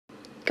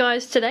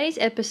Guys, today's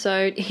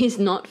episode is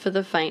not for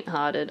the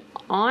faint-hearted.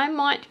 I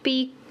might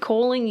be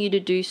calling you to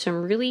do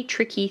some really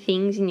tricky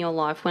things in your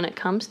life when it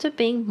comes to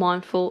being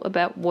mindful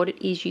about what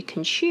it is you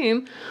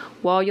consume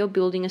while you're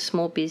building a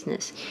small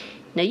business.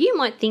 Now, you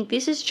might think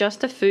this is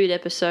just a food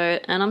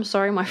episode, and I'm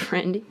sorry, my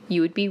friend,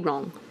 you would be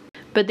wrong.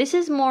 But this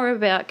is more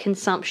about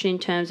consumption in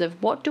terms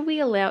of what do we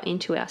allow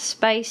into our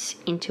space,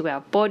 into our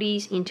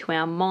bodies, into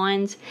our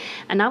minds,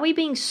 and are we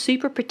being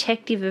super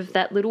protective of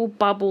that little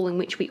bubble in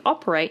which we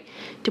operate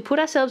to put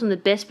ourselves in the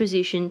best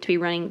position to be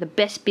running the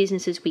best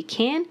businesses we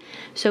can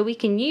so we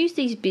can use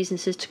these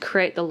businesses to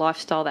create the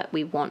lifestyle that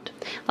we want.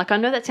 Like, I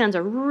know that sounds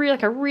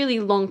like a really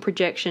long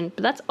projection,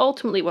 but that's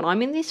ultimately what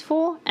I'm in this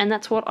for, and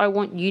that's what I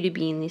want you to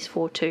be in this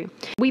for too.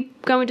 We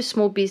go into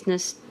small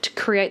business to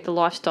create the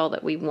lifestyle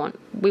that we want.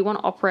 We want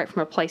to operate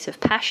from a place of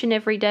passion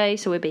every day,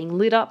 so we're being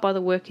lit up by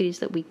the work it is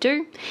that we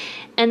do.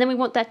 And then we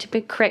want that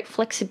to create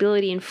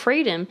flexibility and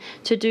freedom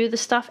to do the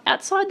stuff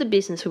outside the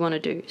business we want to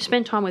do.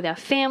 Spend time with our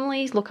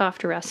families, look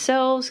after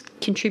ourselves,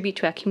 contribute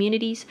to our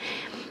communities.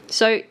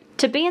 So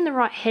to be in the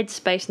right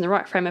headspace and the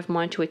right frame of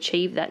mind to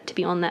achieve that, to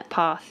be on that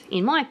path,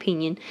 in my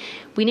opinion,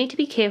 we need to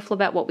be careful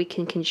about what we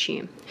can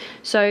consume.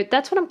 So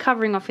that's what I'm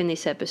covering off in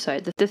this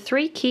episode. The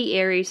three key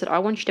areas that I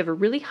want you to have a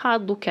really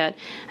hard look at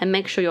and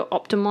make sure you're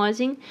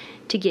optimizing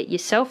to get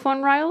yourself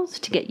on rails,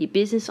 to get your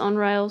business on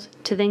rails,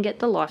 to then get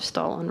the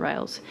lifestyle on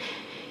rails.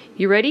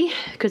 You ready?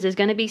 Because there's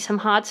going to be some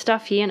hard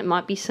stuff here and it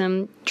might be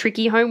some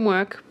tricky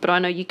homework, but I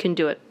know you can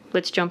do it.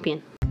 Let's jump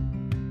in.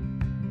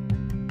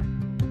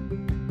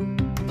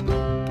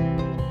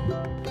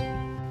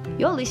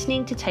 You're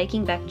listening to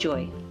Taking Back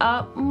Joy,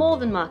 our More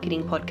Than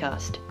Marketing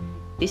podcast.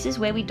 This is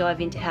where we dive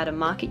into how to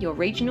market your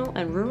regional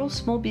and rural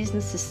small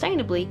business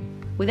sustainably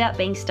without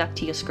being stuck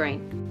to your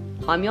screen.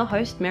 I'm your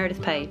host,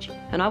 Meredith Page,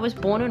 and I was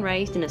born and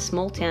raised in a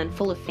small town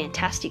full of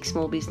fantastic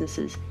small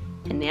businesses,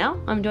 and now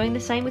I'm doing the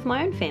same with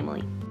my own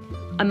family.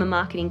 I'm a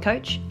marketing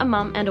coach, a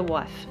mum and a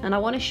wife, and I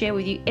want to share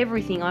with you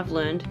everything I've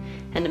learned,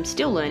 and am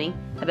still learning,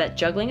 about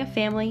juggling a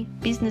family,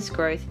 business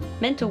growth,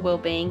 mental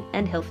well-being,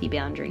 and healthy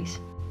boundaries.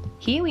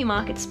 Here we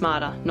market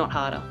smarter, not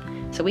harder,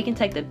 so we can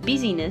take the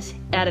busyness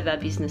out of our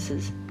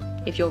businesses.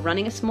 If you're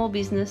running a small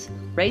business,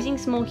 raising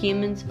small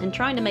humans, and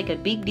trying to make a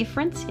big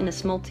difference in a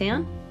small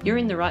town, you're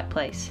in the right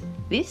place.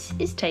 This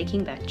is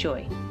Taking Back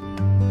Joy.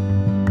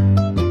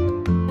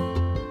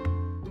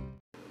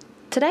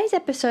 Today's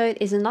episode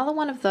is another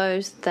one of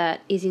those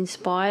that is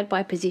inspired by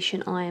a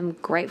position I am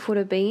grateful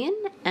to be in,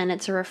 and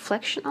it's a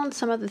reflection on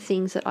some of the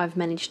things that I've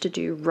managed to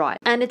do right.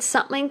 And it's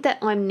something that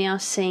I'm now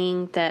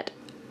seeing that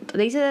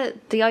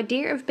the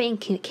idea of being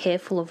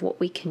careful of what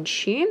we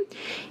consume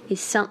is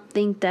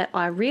something that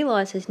I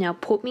realize has now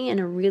put me in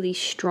a really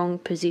strong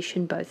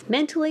position both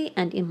mentally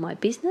and in my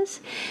business.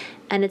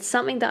 And it's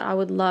something that I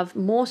would love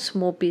more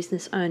small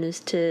business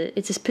owners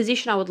it's a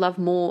position I would love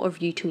more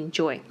of you to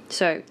enjoy.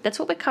 So that's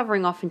what we're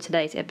covering off in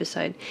today's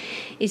episode,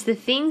 is the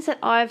things that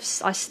I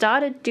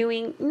started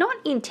doing, not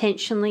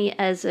intentionally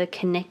as a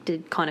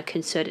connected kind of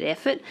concerted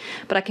effort,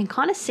 but I can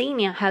kind of see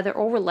now how they're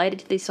all related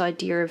to this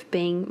idea of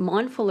being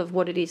mindful of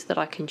what it is that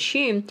I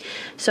consume.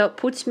 So it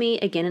puts me,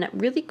 again, in a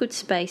really good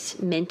space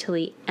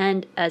mentally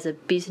and as a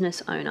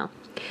business owner.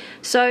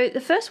 So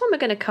the first one we're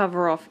going to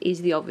cover off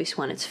is the obvious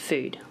one. It's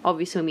food.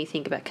 Obviously, when we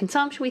think about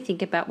consumption, we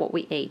think about what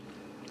we eat.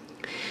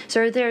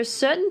 So there are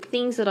certain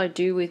things that I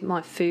do with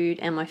my food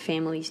and my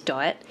family's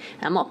diet.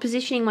 I'm not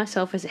positioning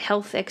myself as a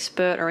health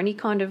expert or any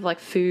kind of like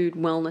food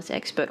wellness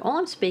expert. All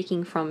I'm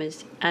speaking from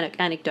is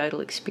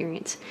anecdotal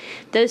experience.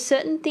 There's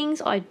certain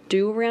things I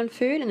do around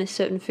food, and there's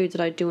certain foods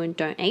that I do and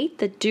don't eat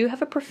that do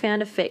have a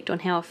profound effect on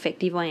how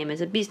effective I am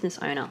as a business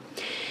owner.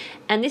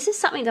 And this is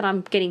something that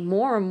I'm getting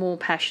more and more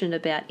passionate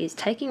about, is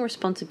taking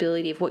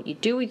responsibility of what you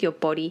do with your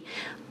body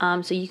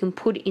so you can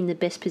put it in the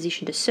best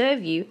position to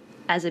serve you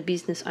as a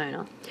business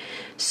owner.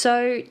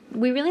 So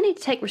we really need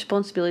to take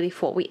responsibility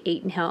for what we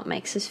eat and how it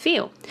makes us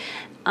feel.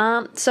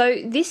 So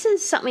this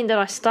is something that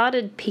I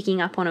started picking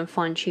up on and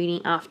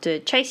fine-tuning after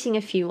chasing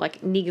a few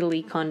like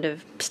niggly kind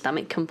of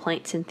stomach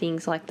complaints and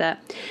things like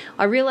that.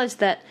 I realized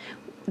that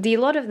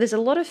there's a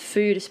lot of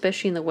food,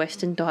 especially in the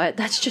Western diet,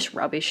 that's just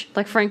rubbish.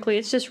 Like, frankly,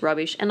 it's just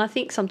rubbish. And I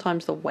think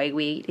sometimes the way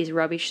we eat is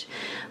rubbish.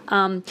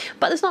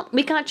 But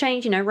we can't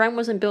change, Rome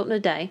wasn't built in a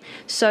day.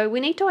 So we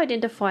need to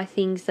identify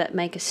things that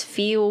make us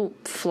feel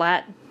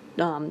flat,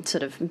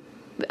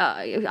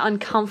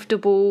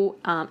 uncomfortable,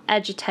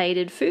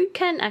 agitated. Food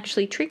can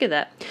actually trigger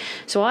that.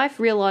 So I've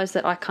realized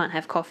that I can't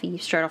have coffee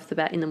straight off the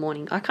bat in the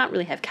morning. I can't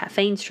really have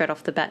caffeine straight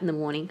off the bat in the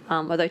morning,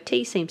 although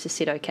tea seems to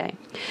sit okay.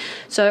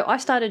 So I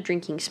started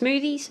drinking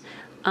smoothies.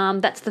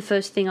 That's the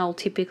first thing I'll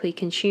typically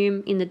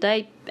consume in the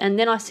day, and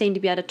then I seem to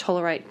be able to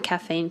tolerate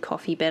caffeine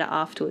coffee better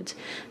afterwards.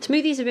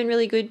 Smoothies have been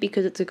really good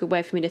because it's a good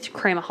way for me to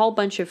cram a whole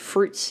bunch of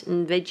fruits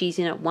and veggies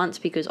in at once,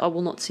 because I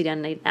will not sit down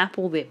and eat an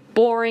apple. They're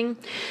boring.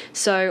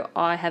 So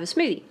I have a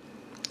smoothie.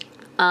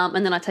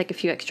 And then I take a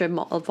few extra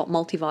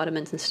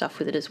multivitamins and stuff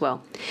with it as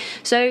well.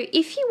 So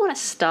if you want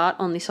to start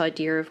on this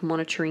idea of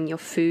monitoring your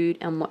food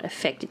and what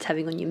effect it's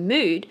having on your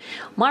mood,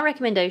 my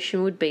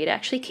recommendation would be to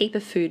actually keep a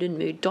food and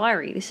mood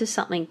diary. This is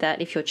something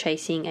that if you're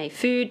chasing a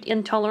food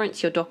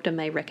intolerance, your doctor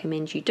may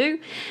recommend you do.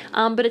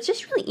 But it's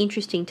just really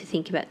interesting to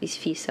think about this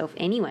for yourself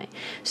anyway.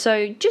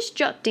 So just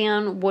jot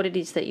down what it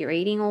is that you're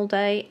eating all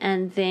day,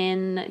 and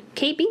then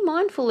be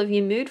mindful of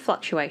your mood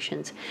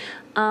fluctuations.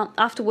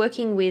 After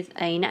working with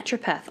a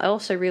naturopath, I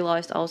also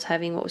realised I was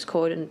having what was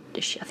called, I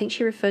think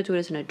she referred to it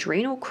as an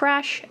adrenal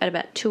crash at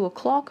about 2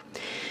 o'clock.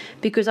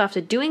 Because after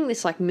doing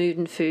this like mood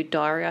and food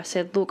diary, I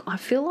said, look, I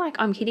feel like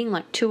I'm hitting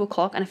like 2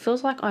 o'clock and it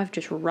feels like I've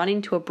just run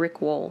into a brick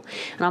wall.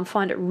 And I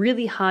find it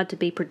really hard to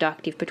be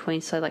productive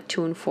between, say, like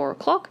 2 and 4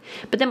 o'clock.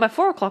 But then by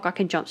 4 o'clock, I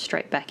can jump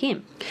straight back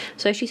in.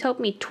 So she's helped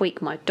me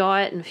tweak my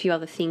diet and a few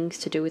other things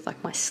to do with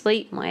like my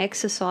sleep, my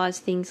exercise,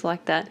 things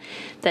like that,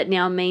 that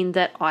now mean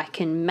that I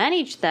can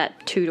manage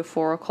that 2 to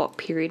 4 o'clock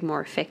period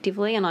more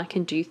effectively, and I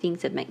can do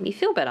things that make me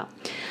feel better.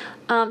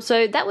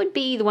 So that would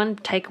be the one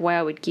takeaway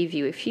I would give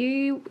you. If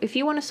you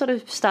want to sort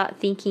of start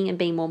thinking and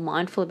being more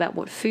mindful about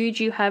what food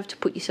you have to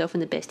put yourself in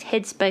the best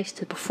headspace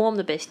to perform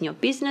the best in your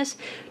business,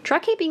 try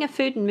keeping a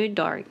food and mood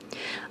diary.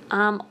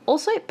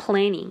 Also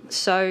planning.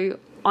 So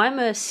I'm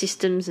a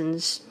systems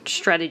and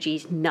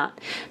strategies nut.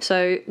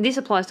 So this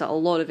applies to a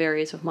lot of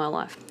areas of my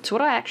life. So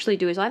what I actually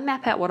do is I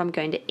map out what I'm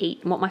going to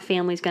eat and what my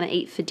family's going to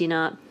eat for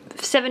dinner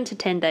 7 to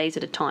 10 days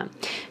at a time,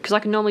 because I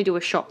can normally do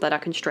a shop that I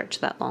can stretch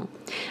that long.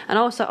 And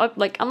also,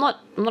 I'm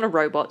not a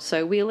robot,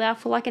 so we allow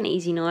for like an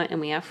easy night, and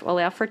we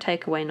allow for a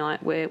takeaway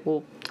night where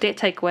we'll get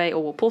takeaway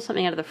or we'll pull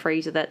something out of the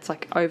freezer that's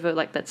like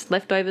that's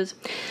leftovers.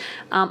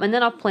 And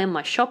then I'll plan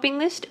my shopping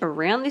list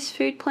around this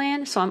food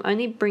plan, so I'm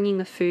only bringing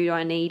the food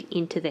I need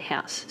into the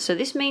house. So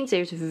this means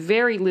there's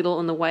very little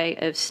in the way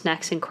of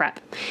snacks and crap,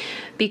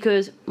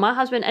 because my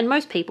husband and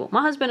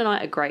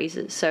I are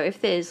grazers. So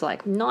if there's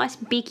like nice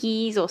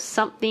bickies or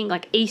something,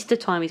 like Easter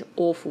time is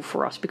awful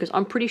for us because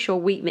I'm pretty sure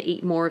we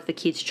eat more of the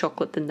kids'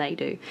 chocolate than they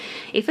do.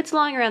 If it's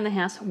lying around the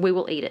house, we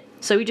will eat it.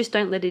 So we just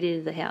don't let it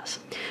into the house.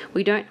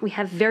 We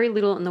have very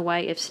little in the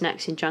way of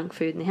snacks and junk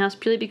food in the house,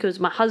 purely because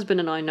my husband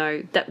and I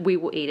know that we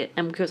will eat it.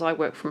 And because I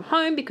work from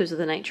home, because of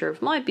the nature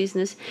of my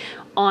business,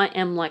 I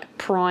am like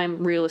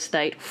prime real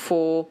estate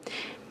for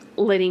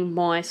letting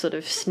my sort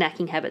of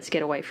snacking habits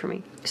get away from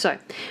me. So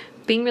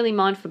being really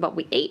mindful of what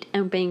we eat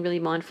and being really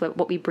mindful of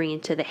what we bring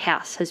into the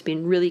house has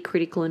been really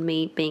critical in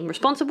me being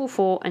responsible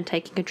for and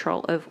taking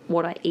control of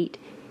what I eat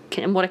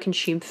and what I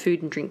consume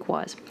food and drink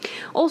wise.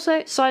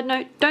 Also, side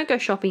note, don't go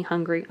shopping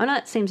hungry. I know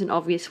that seems an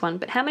obvious one,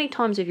 but how many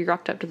times have you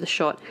rocked up to the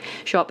shop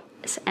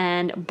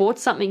and bought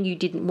something you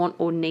didn't want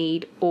or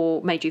need,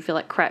 or made you feel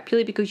like crap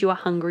purely because you are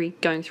hungry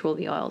going through all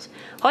the aisles?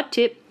 Hot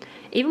tip,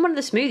 even one of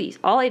the smoothies.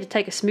 I'll either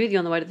take a smoothie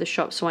on the way to the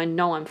shop so I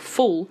know I'm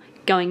full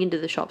going into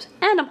the shops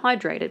and I'm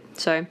hydrated.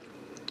 So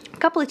a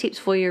couple of tips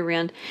for you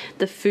around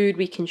the food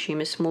we consume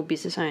as small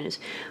business owners.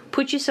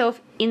 Put yourself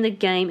in the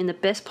game in the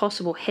best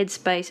possible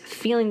headspace,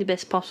 feeling the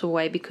best possible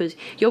way, because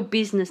your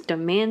business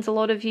demands a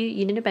lot of you.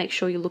 You need to make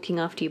sure you're looking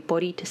after your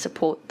body to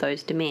support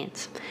those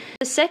demands.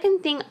 The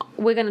second thing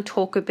we're going to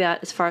talk about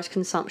as far as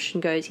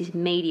consumption goes is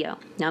media.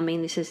 Now, I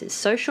mean, this is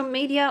social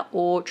media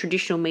or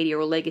traditional media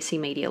or legacy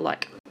media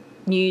like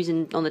news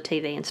and on the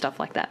TV and stuff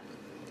like that.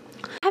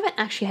 I haven't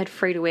actually had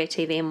free-to-air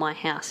TV in my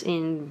house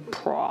in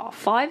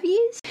 5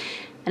 years.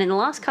 And in the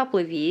last couple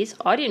of years,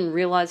 I didn't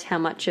realise how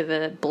much of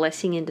a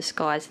blessing in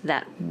disguise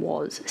that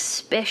was,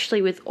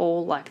 especially with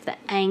all like the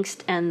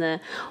angst and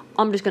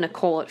I'm just going to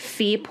call it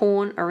fear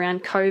porn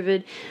around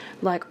COVID.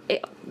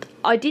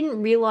 I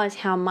didn't realise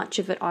how much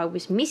of it I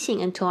was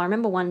missing until I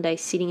remember one day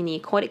sitting in the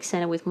aquatic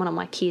centre with one of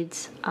my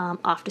kids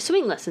after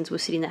swimming lessons. We're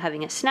sitting there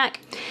having a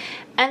snack,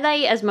 and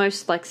they, as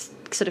most like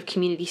sort of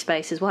community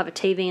spaces, will have a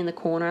TV in the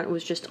corner. It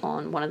was just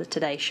on one of the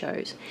Today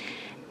shows.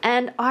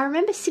 And I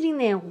remember sitting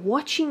there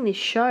watching this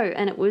show,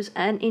 and it was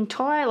an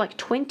entire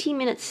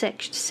 20-minute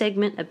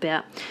segment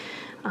about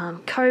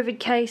COVID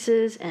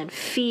cases and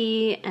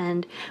fear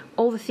and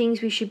all the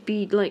things we should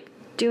be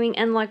doing,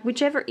 and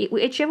whichever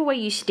way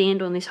you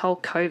stand on this whole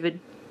COVID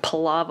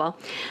palaver,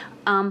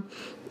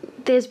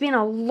 there's been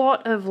a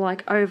lot of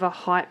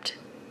overhyped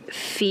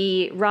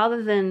fear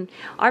rather than...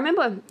 I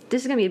remember,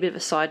 this is going to be a bit of a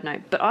side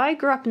note, but I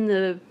grew up in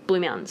the Blue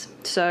Mountains,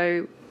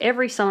 so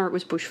every summer it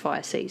was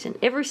bushfire season.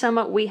 Every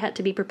summer we had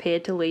to be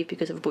prepared to leave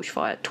because of a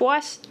bushfire.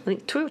 Twice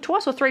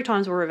or three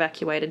times we were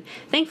evacuated.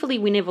 Thankfully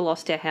we never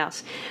lost our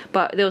house,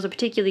 but there was a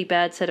particularly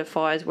bad set of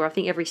fires where I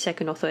think every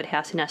second or third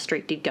house in our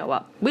street did go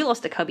up. We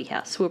lost a cubby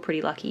house, so we were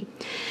pretty lucky.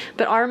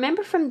 But I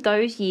remember from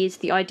those years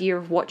the idea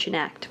of watch and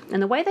act,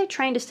 and the way they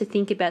trained us to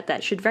think about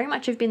that should very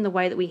much have been the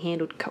way that we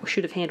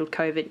should have handled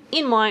COVID,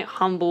 in my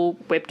humble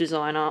web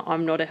designer,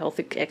 I'm not a health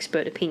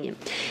expert opinion.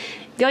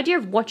 The idea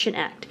of watch and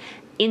act,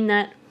 in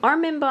that I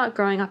remember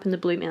growing up in the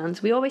Blue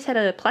Mountains, we always had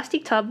a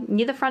plastic tub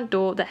near the front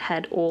door that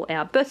had all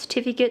our birth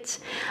certificates,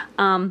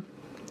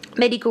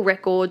 medical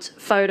records,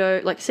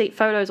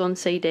 photos on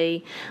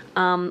CD,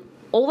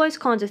 all those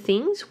kinds of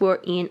things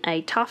were in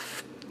a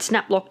tough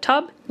snap lock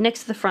tub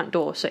next to the front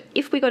door. So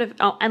if we got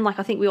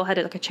I think we all had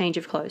a change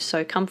of clothes.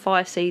 So come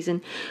fire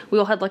season, we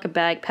all had a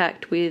bag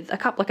packed with a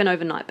cup, an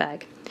overnight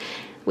bag.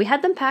 We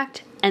had them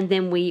packed, and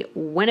then we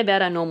went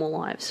about our normal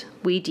lives.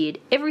 We did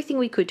everything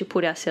we could to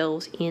put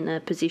ourselves in a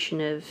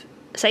position of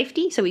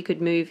safety so we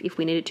could move if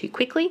we needed to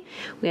quickly.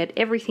 We had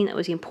everything that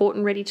was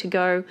important ready to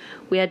go.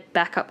 We had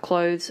backup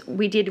clothes.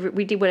 We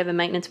did whatever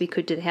maintenance we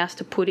could to the house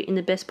to put it in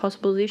the best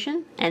possible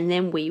position, and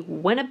then we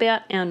went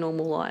about our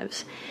normal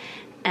lives.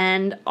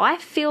 And I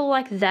feel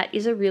like that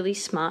is a really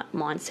smart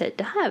mindset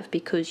to have,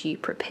 because you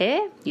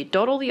prepare, you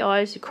dot all the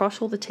I's, you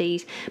cross all the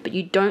T's, but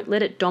you don't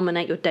let it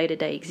dominate your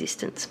day-to-day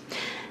existence.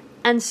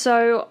 And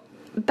so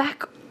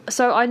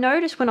I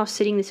noticed when I was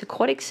sitting in this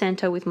aquatic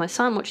centre with my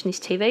son watching this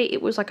TV,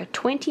 it was a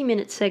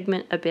 20-minute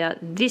segment about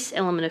this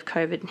element of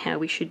COVID and how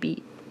we should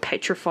be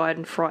petrified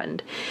and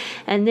frightened.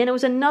 And then it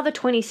was another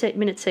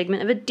 20-minute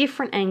segment of a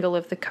different angle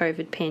of the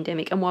COVID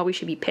pandemic and why we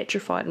should be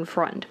petrified and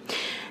frightened.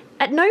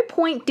 At no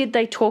point did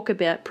they talk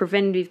about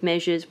preventative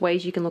measures,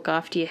 ways you can look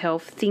after your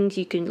health, things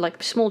you can,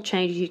 small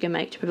changes you can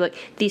make to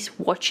this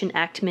watch and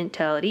act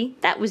mentality.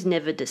 That was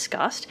never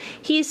discussed.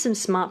 Here's some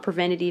smart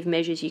preventative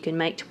measures you can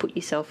make to put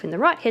yourself in the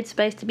right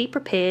headspace to be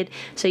prepared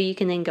so you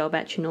can then go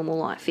about your normal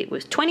life. It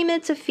was 20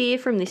 minutes of fear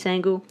from this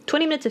angle,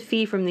 20 minutes of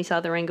fear from this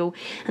other angle,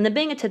 and then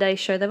being a Today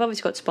Show, they've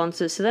obviously got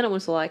sponsors, so then it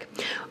was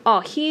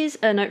here's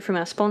a note from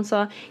our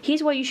sponsor,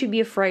 here's why you should be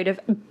afraid of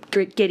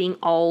getting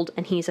old,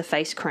 and here's a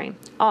face cream.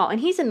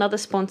 And here's another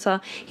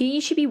sponsor.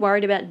 You should be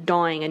worried about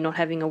dying and not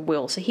having a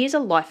will. So here's a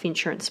life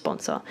insurance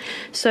sponsor.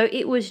 So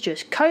it was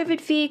just COVID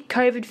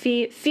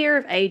fear, fear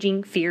of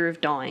aging, fear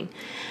of dying.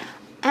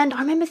 And I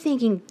remember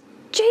thinking,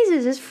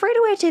 Jesus, has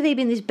free-to-air TV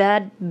been this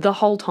bad the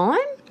whole time?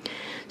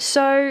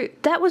 So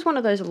that was one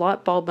of those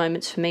light bulb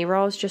moments for me where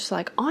I was just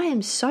I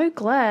am so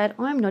glad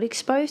I'm not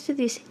exposed to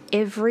this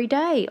every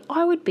day.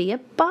 I would be a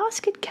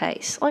basket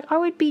case. I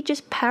would be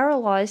just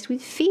paralyzed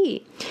with fear.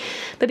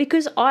 But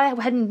because I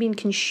hadn't been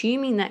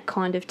consuming that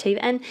kind of TV,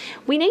 and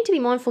we need to be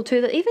mindful too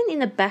that even in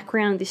the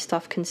background this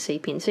stuff can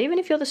seep in. So even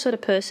if you're the sort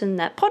of person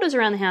that potters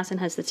around the house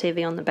and has the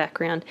TV on the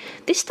background,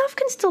 this stuff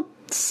can still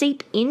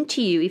seep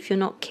into you if you're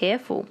not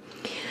careful.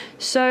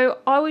 So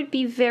I would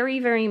be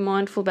very, very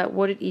mindful about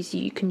what it is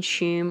you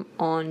consume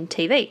on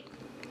TV.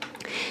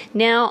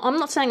 Now, I'm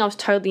not saying I was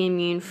totally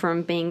immune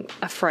from being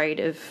afraid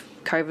of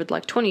COVID.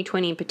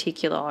 2020 in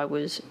particular, I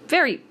was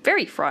very,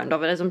 very frightened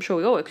of it, as I'm sure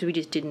we all were, because we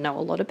just didn't know a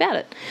lot about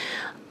it.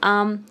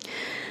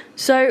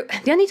 So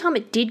the only time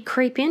it did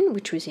creep in,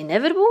 which was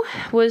inevitable,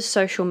 was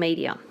social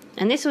media.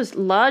 And this was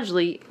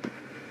largely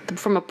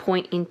from a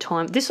point in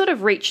time. This sort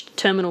of reached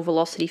terminal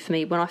velocity for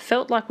me when I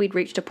felt like we'd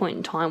reached a point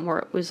in time where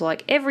it was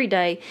every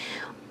day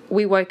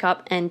we woke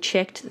up and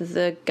checked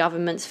the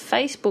government's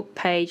Facebook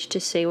page to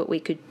see what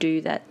we could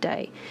do that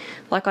day.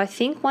 I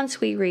think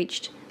once we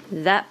reached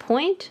that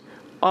point,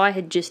 I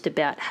had just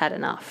about had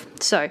enough.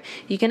 So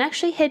you can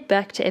actually head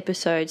back to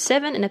episode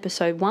 7 and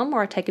episode 1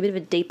 where I take a bit of a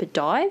deeper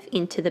dive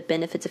into the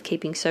benefits of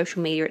keeping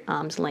social media at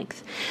arm's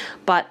length.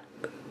 But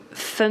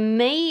for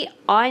me,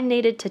 I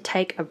needed to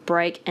take a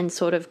break and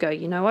sort of go,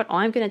 you know what,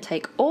 I'm going to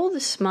take all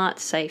the smart,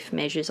 safe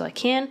measures I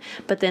can,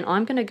 but then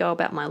I'm going to go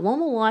about my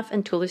normal life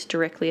until this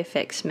directly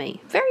affects me.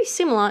 Very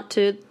similar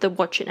to the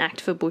watch and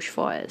act for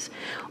bushfires.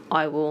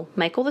 I will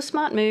make all the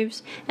smart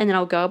moves and then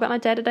I'll go about my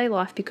day-to-day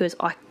life because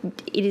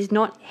it is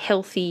not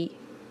healthy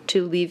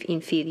to live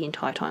in fear the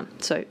entire time.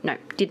 So no,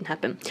 didn't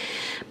happen.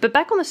 But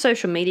back on the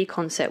social media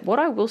concept, what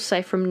I will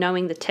say from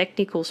knowing the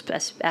technical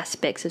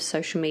aspects of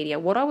social media,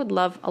 what I would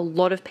love a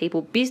lot of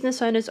people, business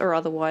owners or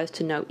otherwise,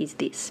 to know is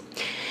this.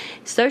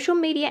 Social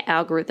media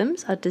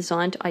algorithms are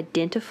designed to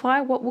identify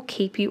what will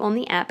keep you on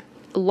the app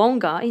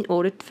longer in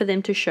order for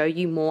them to show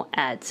you more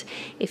ads.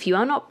 If you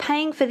are not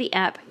paying for the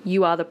app,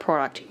 you are the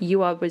product.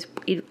 You are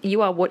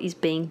what is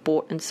being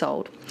bought and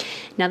sold.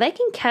 Now they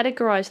can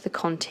categorize the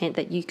content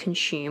that you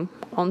consume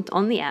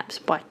on the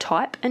apps by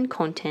type and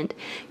content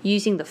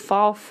using the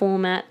file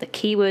format, the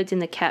keywords in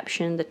the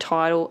caption, the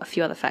title, a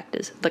few other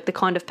factors, like the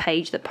kind of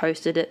page that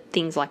posted it,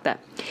 things like that.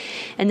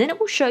 And then it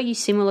will show you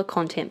similar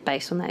content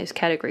based on those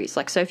categories.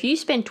 So if you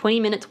spend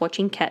 20 minutes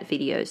watching cat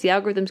videos, the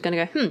algorithm's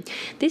going to go,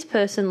 this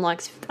person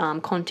likes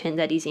content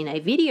that is in a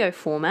video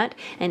format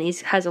and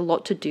has a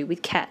lot to do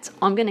with cats.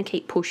 I'm going to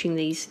keep pushing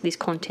this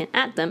content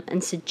at them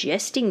and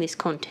suggesting this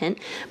content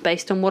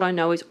based on what I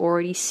know is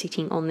already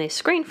sitting on their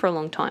screen for a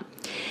long time.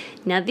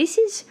 Now, this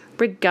is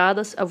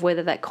regardless of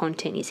whether that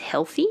content is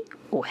healthy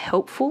or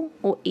helpful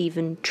or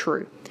even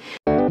true.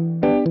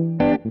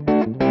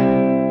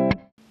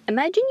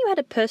 Imagine you had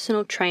a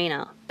personal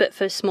trainer, but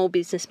for small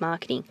business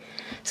marketing.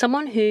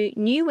 Someone who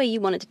knew where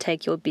you wanted to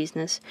take your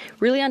business,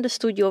 really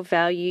understood your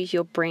values,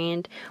 your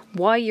brand,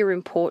 why you're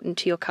important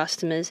to your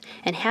customers,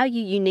 and how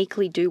you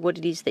uniquely do what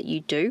it is that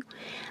you do,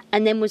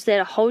 and then was there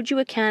to hold you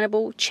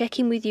accountable, check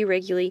in with you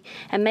regularly,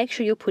 and make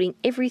sure you're putting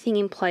everything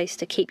in place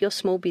to keep your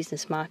small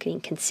business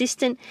marketing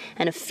consistent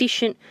and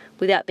efficient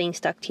without being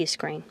stuck to your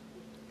screen.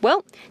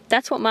 Well,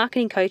 that's what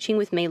marketing coaching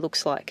with me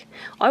looks like.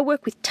 I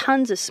work with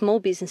tons of small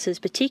businesses,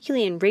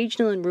 particularly in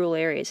regional and rural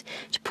areas,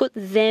 to put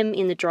them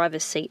in the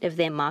driver's seat of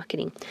their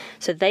marketing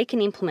so they can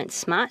implement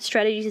smart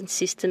strategies and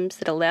systems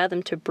that allow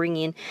them to bring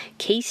in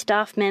key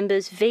staff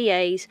members,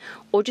 VAs,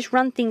 or just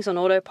run things on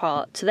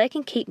autopilot so they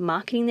can keep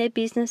marketing their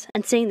business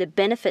and seeing the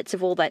benefits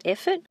of all that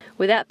effort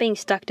without being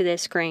stuck to their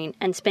screen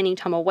and spending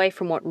time away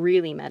from what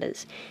really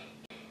matters.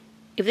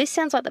 If this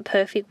sounds like the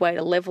perfect way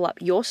to level up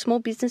your small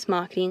business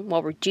marketing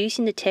while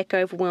reducing the tech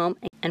overwhelm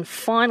and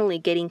finally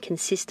getting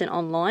consistent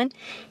online,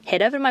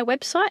 head over to my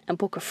website and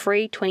book a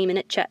free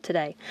 20-minute chat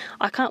today.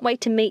 I can't wait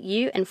to meet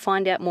you and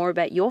find out more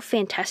about your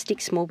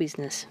fantastic small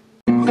business.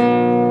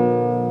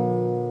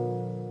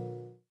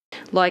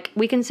 Like,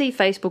 we can see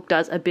Facebook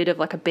does a bit of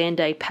like a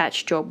Band-Aid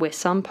patch job where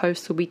some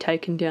posts will be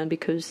taken down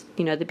because,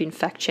 they've been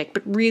fact-checked,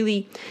 but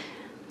really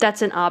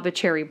that's an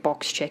arbitrary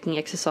box-checking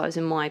exercise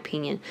in my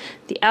opinion.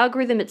 The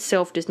algorithm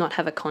itself does not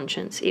have a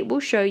conscience. It will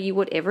show you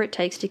whatever it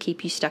takes to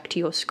keep you stuck to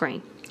your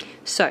screen.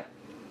 So,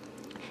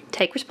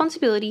 take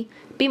responsibility,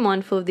 be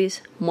mindful of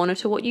this,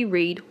 monitor what you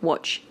read,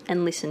 watch,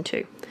 and listen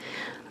to.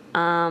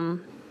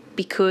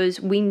 Because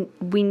we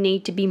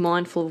need to be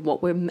mindful of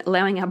what we're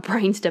allowing our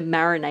brains to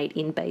marinate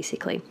in,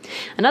 basically.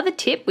 Another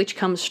tip, which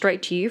comes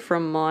straight to you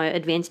from my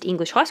advanced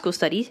English high school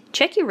studies,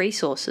 check your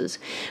resources.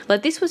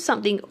 Like, this was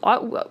something,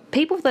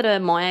 people that are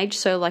my age,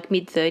 so like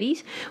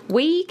mid-30s,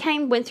 we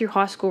went through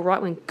high school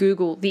right when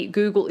the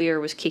Google era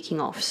was kicking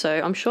off.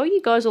 So I'm sure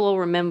you guys will all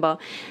remember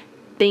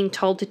being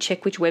told to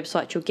check which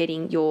website you're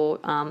getting your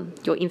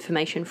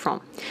information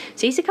from.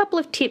 So here's a couple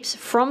of tips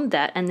from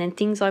that, and then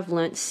things I've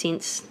learnt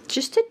since,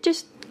 just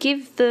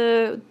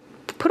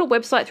put a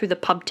website through the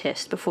pub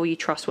test before you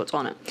trust what's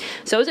on it.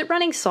 So is it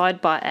running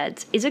sidebar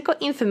ads? Is it got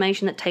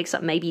information that takes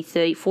up maybe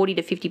 40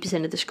 to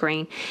 50% of the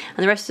screen,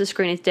 and the rest of the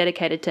screen is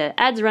dedicated to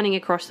ads running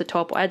across the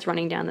top or ads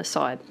running down the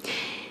side?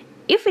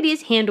 If it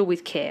is, handle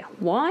with care.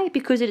 Why?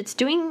 Because it's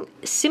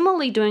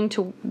similarly doing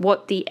to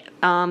what the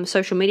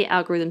social media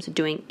algorithms are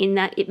doing, in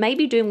that it may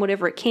be doing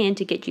whatever it can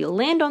to get you to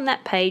land on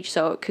that page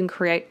so it can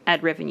create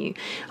ad revenue.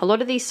 A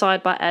lot of these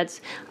sidebar ads,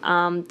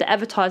 the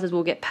advertisers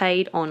will get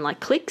paid on like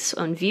clicks,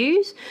 on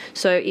views,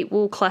 so it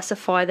will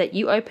classify that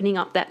you opening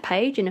up that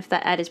page, and if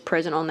that ad is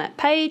present on that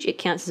page, it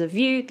counts as a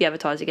view, the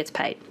advertiser gets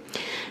paid.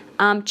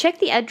 Check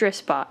the address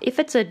bar. If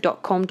it's a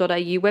 .com.au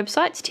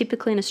website, it's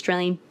typically an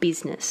Australian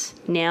business.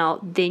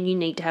 Now, then you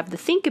need to have to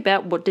think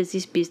about, what does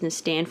this business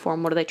stand for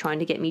and what are they trying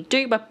to get me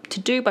to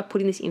do by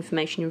putting this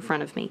information in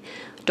front of me.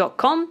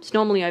 .com is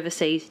normally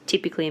overseas,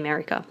 typically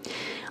America.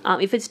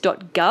 If it's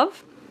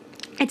 .gov,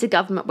 it's a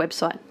government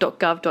website.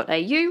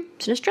 .gov.au,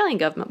 it's an Australian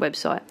government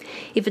website.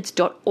 If it's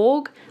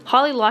 .org,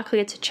 highly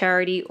likely it's a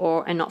charity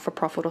or a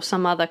not-for-profit or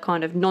some other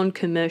kind of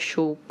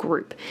non-commercial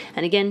group.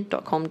 And again,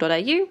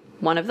 .com.au,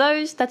 one of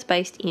those that's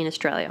based in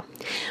Australia.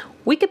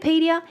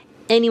 Wikipedia,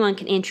 anyone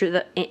can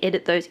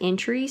edit those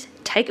entries.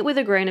 Take it with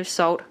a grain of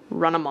salt,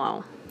 run a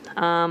mile.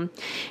 Now,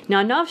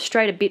 I know I've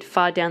strayed a bit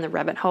far down the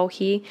rabbit hole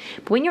here,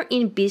 but when you're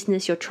in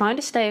business, you're trying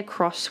to stay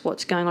across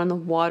what's going on in the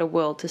wider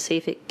world to see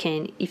if you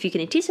can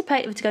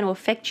anticipate if it's going to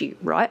affect you,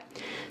 right?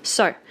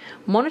 So,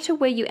 monitor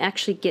where you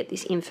actually get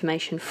this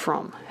information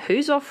from.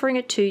 Who's offering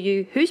it to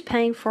you? Who's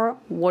paying for it?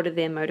 What are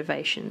their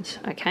motivations?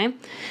 Okay?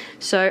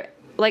 So,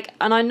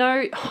 and I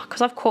know,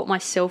 because I've caught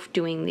myself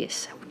doing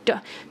this.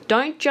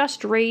 Don't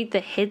just read the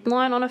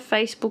headline on a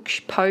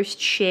Facebook post,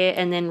 share,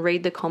 and then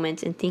read the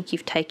comments and think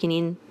you've taken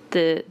in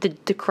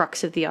the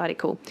crux of the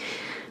article.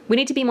 We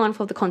need to be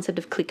mindful of the concept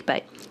of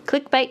clickbait.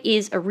 Clickbait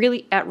is a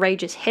really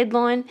outrageous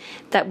headline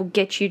that will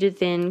get you to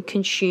then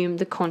consume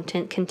the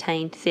content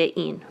contained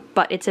therein.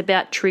 But it's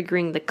about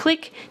triggering the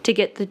click to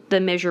get the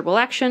measurable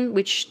action,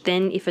 which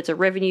then, if it's a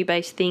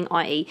revenue-based thing,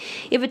 i.e.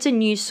 if it's a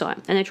news site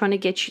and they're trying to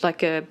get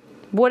you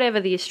whatever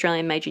the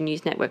Australian major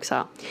news networks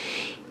are,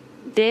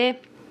 they're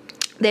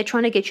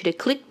trying to get you to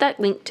click that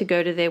link to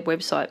go to their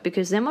website,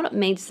 because then what it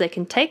means is they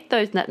can take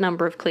that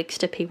number of clicks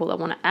to people that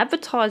want to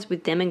advertise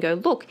with them and go,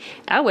 look,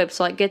 our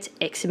website gets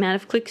X amount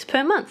of clicks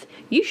per month.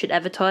 You should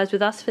advertise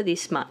with us for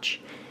this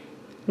much.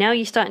 Now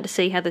you're starting to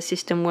see how the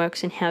system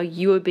works and how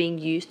you are being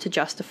used to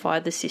justify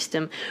the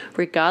system,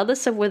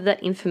 regardless of whether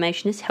that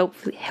information is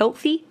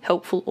healthy,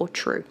 helpful, or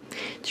true.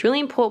 It's really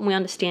important we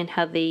understand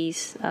how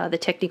the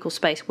technical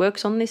space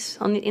works in this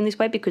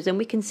way, because then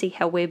we can see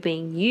how we're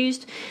being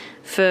used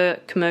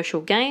for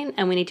commercial gain,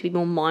 and we need to be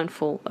more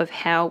mindful of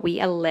what we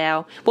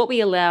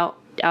allow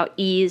our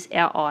ears,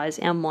 our eyes,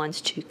 our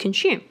minds to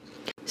consume.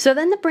 So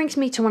then that brings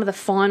me to one of the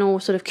final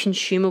sort of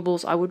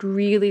consumables I would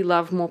really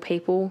love more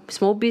people,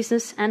 small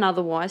business and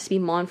otherwise, to be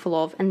mindful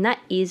of, and that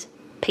is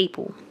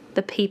people.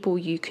 The people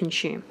you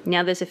consume.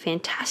 Now, there's a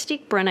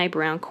fantastic Brené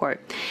Brown quote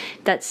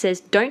that says,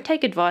 don't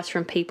take advice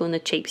from people in the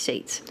cheap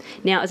seats.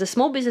 Now, as a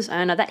small business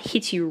owner, that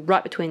hits you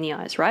right between the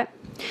eyes, right?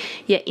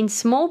 Yeah, in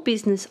small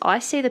business, I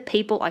see the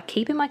people I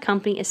keep in my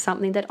company as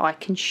something that I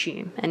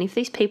consume. And if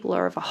these people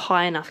are of a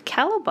high enough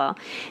caliber,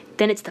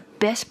 then it's the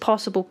best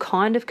possible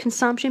kind of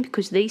consumption,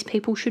 because these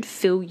people should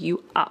fill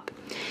you up.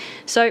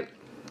 So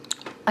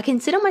I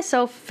consider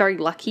myself very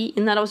lucky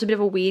in that I was a bit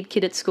of a weird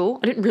kid at school.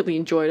 I didn't really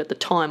enjoy it at the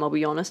time, I'll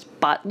be honest,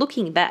 but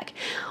looking back,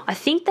 I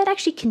think that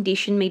actually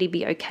conditioned me to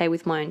be okay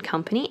with my own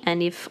company,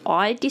 and if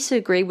I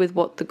disagree with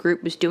what the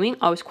group was doing,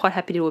 I was quite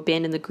happy to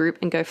abandon the group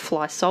and go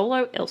fly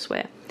solo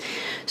elsewhere.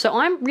 So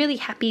I'm really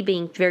happy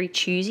being very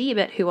choosy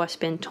about who I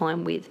spend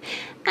time with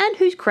and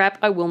whose crap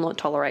I will not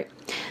tolerate.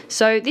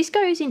 So this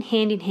goes in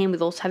hand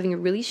with also having a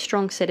really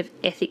strong set of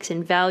ethics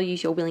and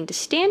values you're willing to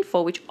stand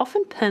for, which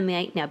often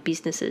permeate in our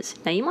businesses.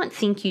 Now you might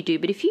think you do,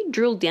 but if you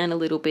drill down a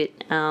little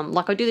bit,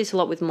 like I do this a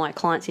lot with my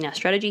clients in our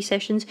strategy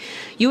sessions,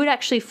 you would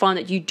actually find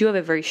that you do have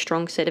a very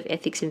strong set of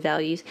ethics and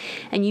values,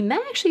 and you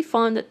may actually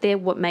find that they're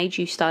what made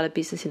you start a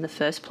business in the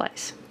first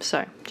place.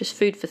 So just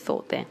food for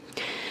thought there.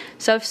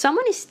 So if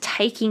someone is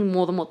taking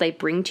more than what they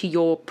bring to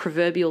your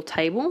proverbial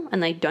table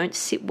and they don't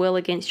sit well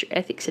against your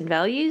ethics and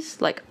values,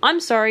 like, I'm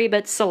sorry,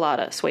 but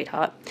salada,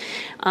 sweetheart,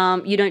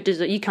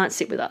 you can't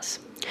sit with us.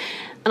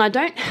 And I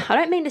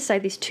don't mean to say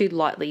this too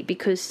lightly,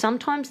 because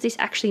sometimes this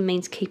actually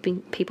means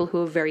keeping people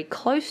who are very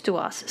close to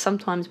us,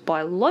 sometimes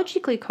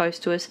biologically close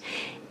to us,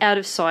 out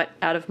of sight,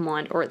 out of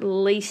mind, or at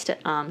least at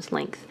arm's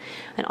length.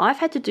 And I've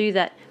had to do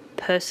that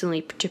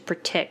personally to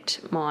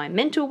protect my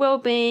mental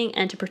well-being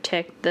and to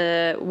protect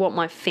what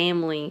my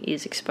family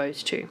is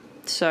exposed to.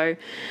 So,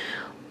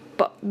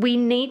 but we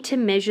need to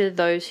measure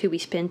those who we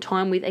spend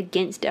time with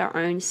against our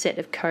own set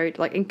of code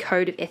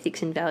of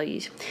ethics and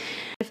values.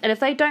 And if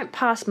they don't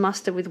pass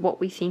muster with what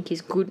we think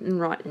is good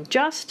and right and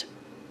just,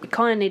 we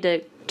kind of need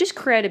to just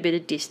create a bit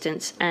of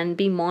distance and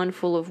be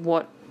mindful of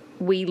what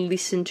we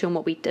listen to and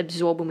what we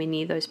absorb when we're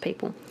near those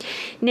people.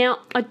 Now,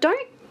 I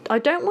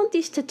don't want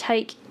this to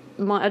take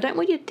I don't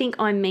want you to think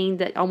I mean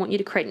that I want you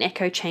to create an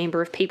echo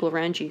chamber of people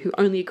around you who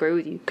only agree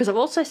with you, because I've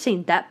also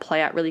seen that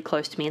play out really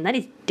close to me, and that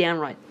is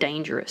downright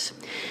dangerous.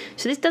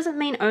 So this doesn't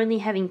mean only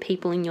having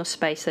people in your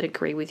space that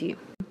agree with you.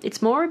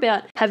 It's more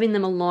about having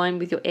them align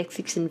with your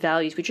ethics and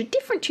values, which are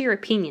different to your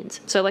opinions.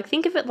 So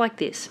think of it like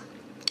this.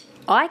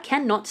 I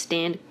cannot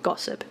stand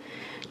gossip.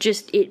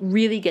 It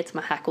really gets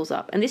my hackles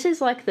up. And this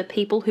is like the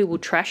people who will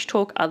trash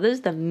talk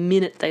others the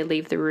minute they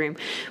leave the room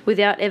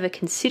without ever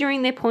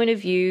considering their point of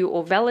view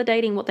or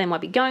validating what they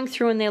might be going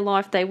through in their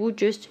life. They will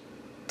just,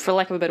 for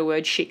lack of a better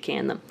word, shit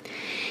can them.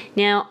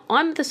 Now,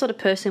 I'm the sort of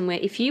person where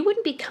if you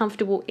wouldn't be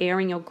comfortable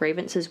airing your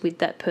grievances with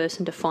that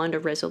person to find a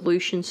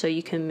resolution so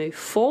you can move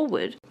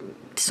forward,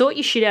 sort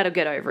your shit out or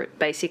get over it,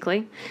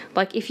 basically.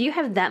 Like, if you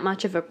have that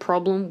much of a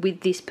problem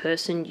with this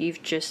person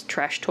you've just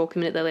trash talked the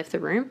minute they left the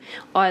room,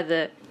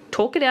 either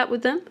talk it out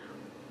with them,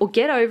 or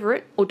get over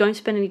it, or don't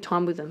spend any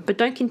time with them. But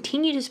don't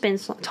continue to spend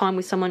time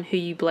with someone who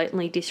you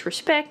blatantly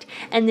disrespect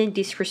and then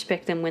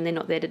disrespect them when they're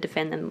not there to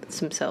defend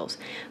themselves.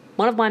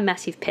 One of my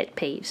massive pet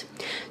peeves.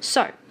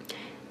 So,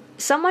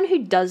 someone who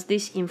does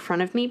this in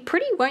front of me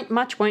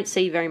won't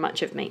see very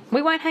much of me.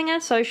 We won't hang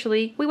out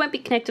socially. We won't be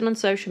connected on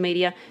social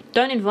media.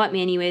 Don't invite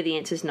me anywhere. The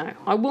answer is no.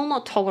 I will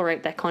not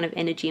tolerate that kind of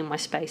energy in my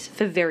space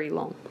for very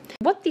long.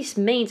 What this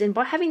means, and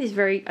by having this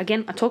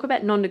again, I talk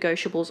about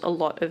non-negotiables a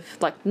lot, of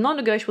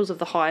non-negotiables of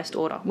the highest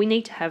order. We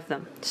need to have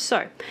them.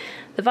 So,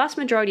 the vast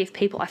majority of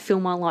people I fill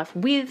my life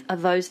with are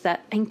those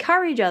that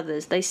encourage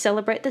others. They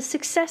celebrate the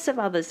success of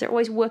others. They're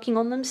always working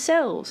on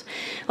themselves.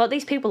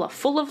 These people are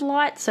full of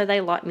light, so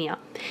they light me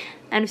up.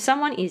 And if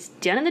someone is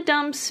down in the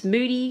dumps,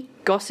 moody,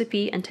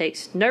 gossipy, and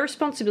takes no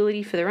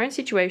responsibility for their own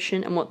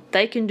situation and what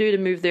they can do to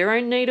move their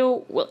own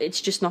needle, well,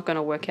 it's just not going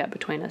to work out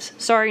between us.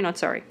 Sorry, not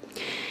sorry.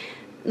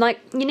 We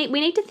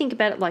need to think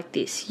about it like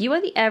this. You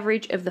are the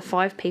average of the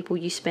 5 people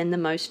you spend the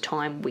most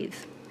time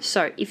with.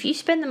 So, if you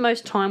spend the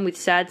most time with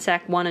sad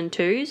sack 1 and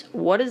 2s,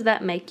 what does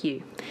that make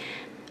you?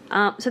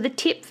 So the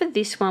tip for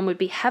this one would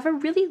be have a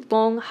really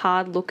long,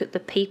 hard look at the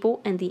people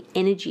and the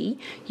energy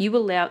you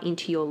allow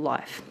into your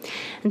life.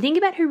 And think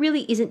about who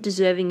really isn't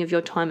deserving of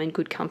your time and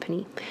good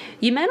company.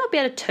 You may not be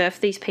able to turf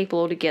these people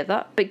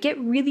altogether, but get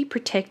really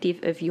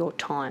protective of your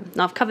time.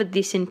 Now, I've covered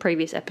this in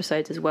previous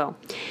episodes as well.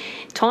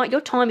 Your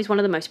time is one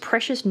of the most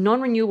precious,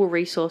 non-renewable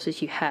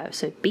resources you have,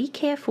 so be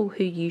careful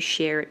who you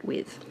share it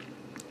with.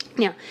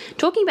 Now,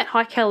 talking about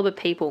high caliber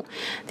people,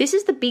 this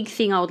is the big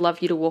thing I would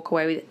love you to walk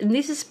away with. And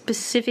this is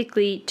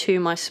specifically to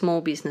my small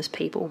business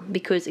people,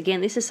 because again,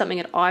 this is something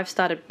that I've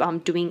started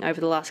doing over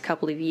the last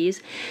couple of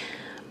years.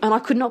 And I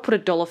could not put a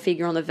dollar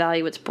figure on the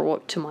value it's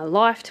brought to my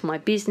life, to my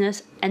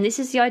business. And this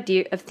is the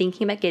idea of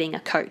thinking about getting a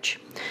coach.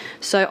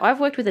 So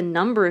I've worked with a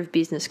number of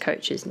business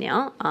coaches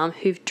now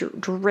who've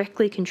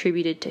directly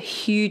contributed to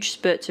huge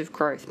spurts of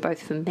growth,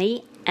 both for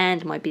me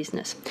and my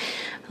business.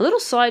 A little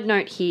side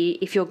note here,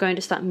 if you're going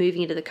to start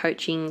moving into the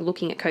coaching,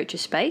 looking at coaches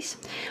space,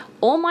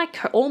 all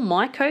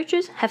my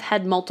coaches have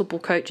had multiple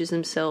coaches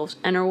themselves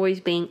and are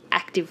always being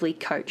actively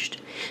coached.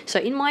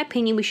 So in my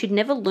opinion, we should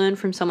never learn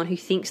from someone who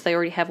thinks they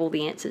already have all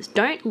the answers.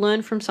 Don't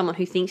learn from someone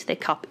who thinks their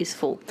cup is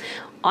full.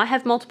 I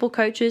have multiple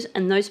coaches,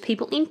 and those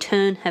people in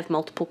turn have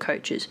multiple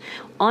coaches.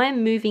 I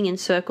am moving in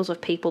circles of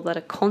people that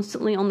are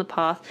constantly on the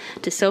path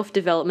to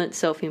self-development,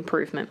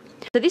 self-improvement.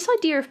 So this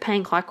idea of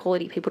paying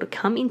high-quality people to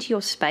come come into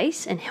your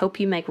space and help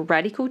you make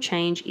radical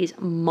change is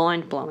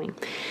mind-blowing,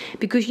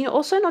 because you're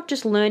also not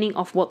just learning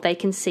off what they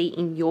can see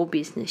in your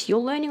business, you're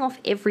learning off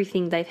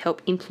everything they've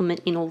helped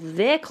implement in all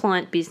their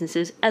client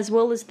businesses as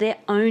well as their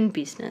own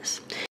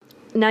business.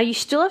 Now, you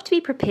still have to be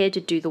prepared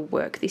to do the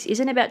work. This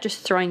isn't about just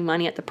throwing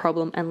money at the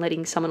problem and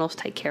letting someone else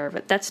take care of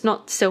it. That's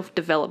not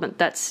self-development,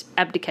 that's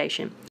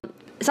abdication.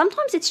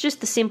 Sometimes it's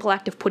just the simple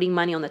act of putting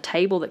money on the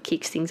table that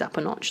kicks things up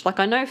a notch. Like,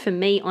 I know for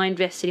me, I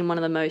invested in one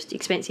of the most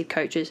expensive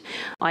coaches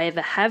I ever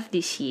have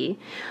this year,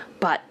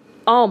 but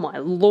oh my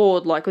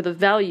Lord, like, the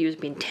value has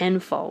been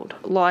tenfold.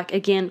 Like,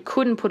 again,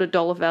 couldn't put a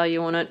dollar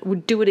value on it,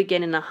 would do it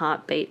again in a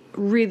heartbeat.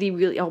 Really,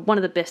 really, one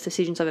of the best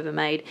decisions I've ever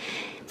made.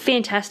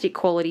 Fantastic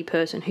quality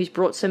person who's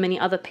brought so many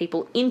other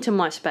people into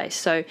my space.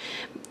 So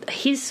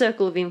his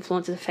circle of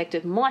influence has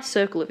affected my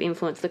circle of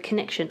influence. The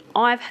connections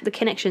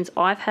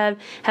I've had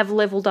have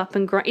leveled up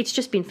and grown. It's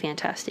just been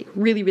fantastic.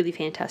 Really, really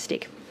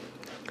fantastic.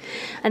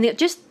 And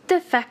just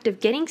the fact of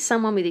getting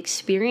someone with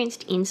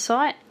experienced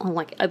insight on,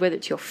 like, whether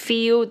it's your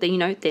field, they're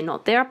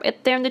not there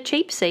up there in the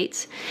cheap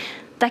seats,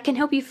 that can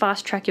help you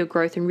fast track your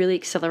growth and really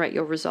accelerate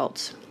your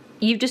results.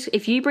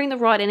 If you bring the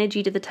right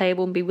energy to the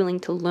table and be willing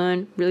to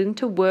learn, willing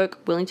to work,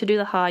 willing to do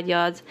the hard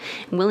yards,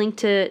 and willing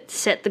to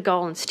set the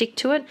goal and stick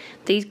to it,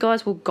 these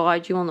guys will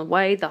guide you on the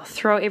way. They'll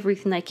throw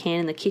everything they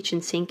can in the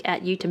kitchen sink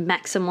at you to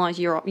maximize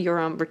your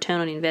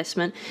return on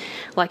investment.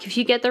 Like, if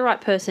you get the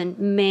right person,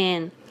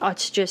 man,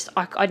 it's just,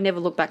 I'd never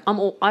look back.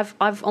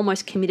 I've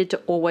almost committed to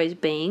always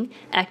being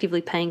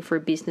actively paying for a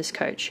business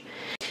coach.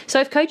 So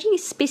if coaching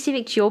is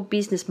specific to your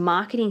business,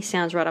 marketing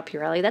sounds right up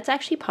your alley, that's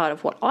actually part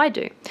of what I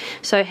do.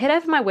 So head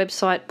over to my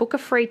website, book a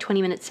free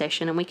 20-minute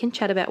session, and we can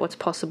chat about what's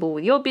possible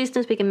with your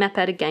business. We can map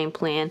out a game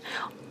plan.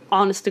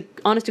 Honest to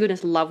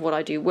goodness, love what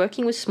I do.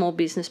 Working with small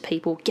business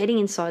people, getting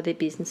inside their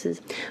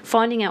businesses,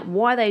 finding out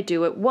why they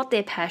do it, what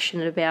they're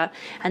passionate about,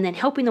 and then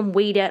helping them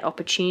weed out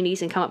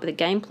opportunities and come up with a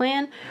game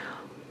plan.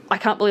 I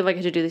can't believe I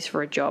get to do this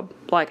for a job.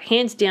 Like,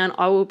 hands down,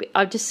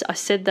 I've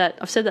said that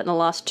in the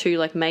last 2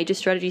 like major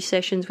strategy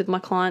sessions with my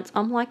clients.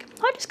 I'm like,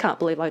 I just can't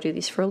believe I do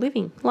this for a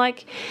living.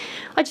 Like,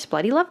 I just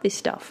bloody love this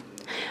stuff.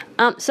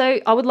 So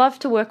I would love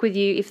to work with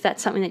you if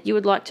that's something that you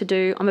would like to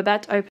do. I'm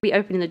about to be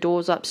opening the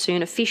doors up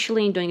soon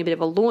officially and doing a bit of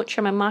a launch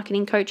on my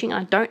marketing coaching.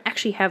 I don't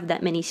actually have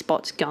that many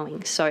spots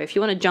going. So if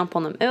you want to jump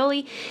on them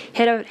early,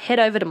 head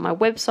over to my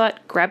website,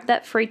 grab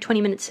that free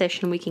 20-minute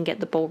session, we can get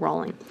the ball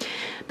rolling.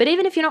 But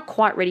even if you're not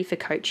quite ready for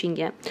coaching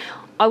yet,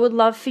 I would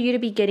love for you to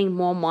be getting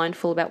more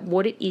mindful about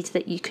what it is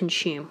that you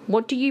consume.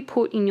 What do you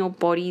put in your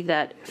body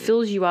that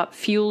fills you up,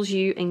 fuels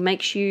you, and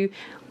makes you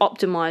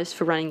optimized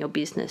for running your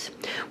business?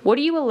 What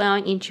are you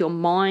allowing into your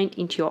mind,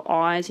 into your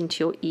eyes,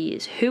 into your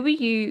ears?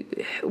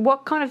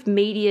 What kind of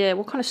media,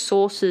 what kind of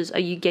sources are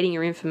you getting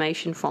your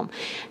information from?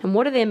 And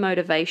what are their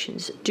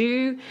motivations?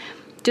 Do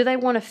they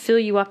want to fill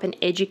you up and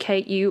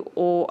educate you,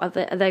 or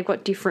they've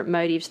got different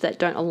motives that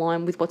don't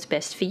align with what's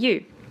best for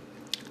you?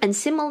 And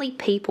similarly,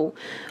 people,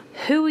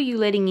 who are you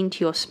letting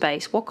into your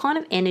space? What kind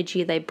of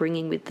energy are they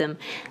bringing with them?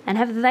 And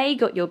have they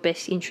got your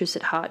best interests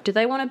at heart? Do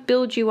they want to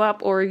build you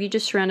up, or are you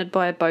just surrounded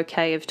by a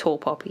bouquet of tall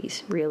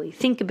poppies? Really,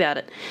 think about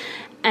it.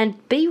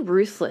 And be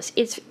ruthless.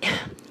 It's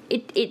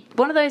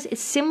one of those, it's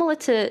similar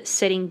to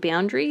setting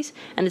boundaries,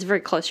 and it's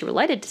very closely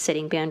related to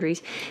setting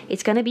boundaries.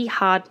 It's going to be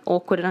hard,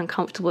 awkward, and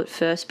uncomfortable at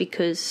first,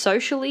 because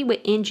socially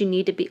we're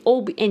engineered to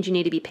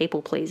be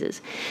people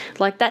pleasers.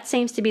 Like, that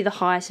seems to be the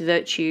highest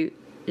virtue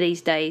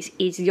these days,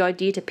 is the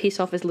idea to piss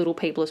off as little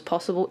people as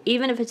possible,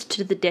 even if it's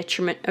to the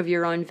detriment of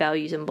your own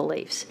values and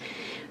beliefs.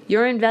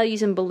 Your own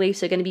values and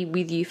beliefs are going to be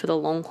with you for the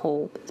long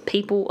haul.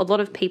 A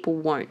lot of people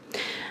won't.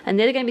 And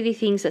they're going to be the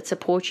things that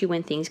support you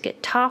when things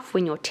get tough,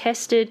 when you're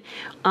tested,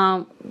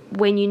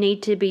 when you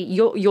need to be,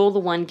 you're the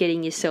one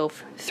getting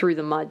yourself through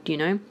the mud,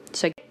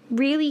 So get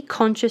really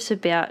conscious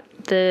about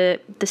the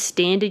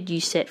standard you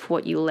set for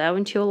what you allow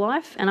into your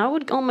life. And I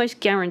would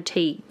almost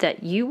guarantee that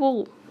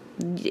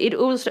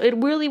it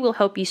really will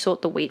help you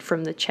sort the wheat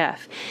from the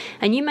chaff.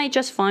 And you may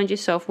just find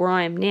yourself where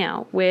I am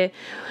now, where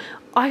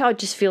I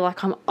just feel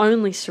like I'm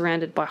only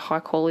surrounded by high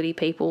quality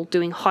people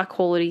doing high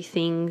quality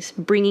things,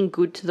 bringing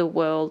good to the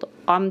world.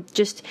 I know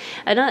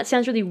that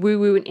sounds really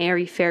woo-woo and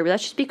airy-fairy, but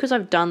that's just because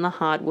I've done the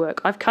hard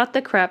work. I've cut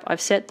the crap,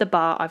 I've set the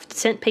bar, I've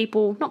sent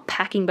people, not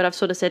packing, but I've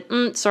sort of said,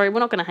 sorry, we're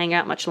not going to hang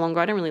out much longer.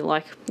 I don't really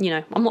like,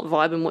 I'm not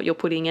vibing what you're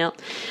putting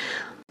out.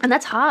 And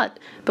that's hard.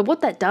 But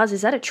what that does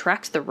is that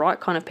attracts the right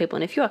kind of people.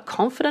 And if you are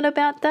confident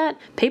about that,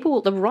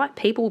 the right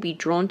people will be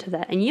drawn to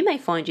that. And you may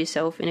find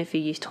yourself in a few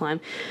years'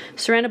 time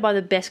surrounded by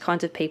the best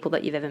kinds of people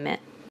that you've ever met.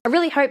 I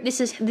really hope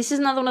this is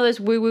another one of those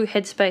woo-woo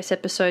headspace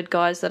episode,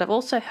 guys, that I've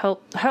also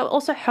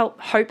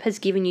hope has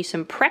given you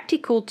some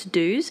practical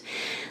to-dos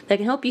that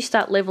can help you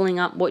start leveling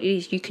up what it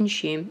is you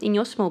consume in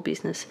your small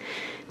business.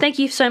 Thank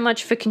you so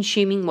much for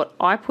consuming what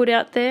I put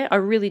out there. I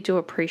really do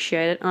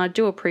appreciate it, and I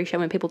do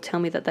appreciate when people tell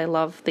me that they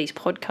love these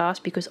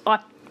podcasts, because I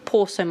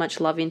pour so much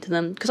love into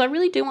them because I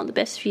really do want the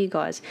best for you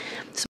guys.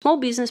 Small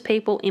business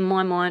people, in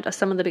my mind, are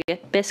some of the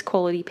best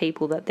quality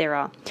people that there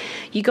are.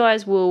 You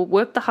guys will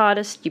work the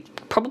hardest, you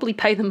probably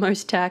pay the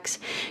most tax,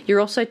 you're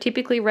also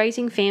typically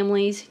raising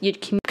families, you're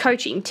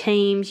coaching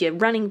teams, you're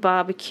running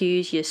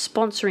barbecues, you're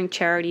sponsoring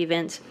charity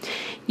events.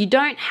 You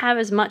don't have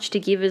as much to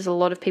give as a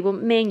lot of people.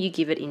 Man, you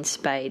give it in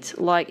spades.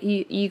 Like,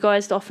 you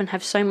guys often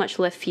have so much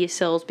left for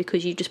yourselves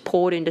because you just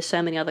poured into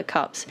so many other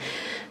cups.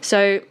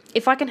 So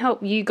if I can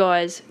help you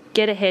guys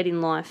get ahead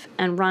in life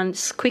and run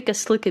quicker,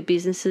 slicker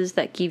businesses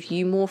that give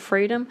you more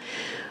freedom,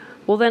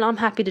 well then I'm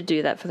happy to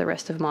do that for the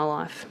rest of my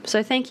life.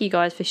 So thank you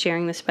guys for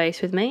sharing the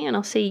space with me, and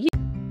I'll see you.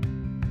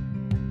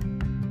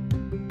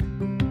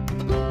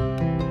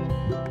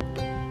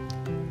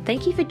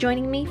 Thank you for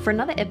joining me for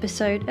another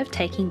episode of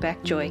Taking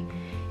Back Joy.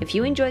 If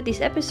you enjoyed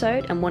this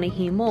episode and want to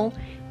hear more,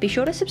 be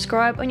sure to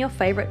subscribe on your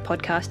favourite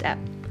podcast app.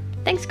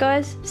 Thanks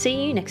guys,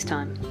 see you next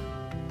time.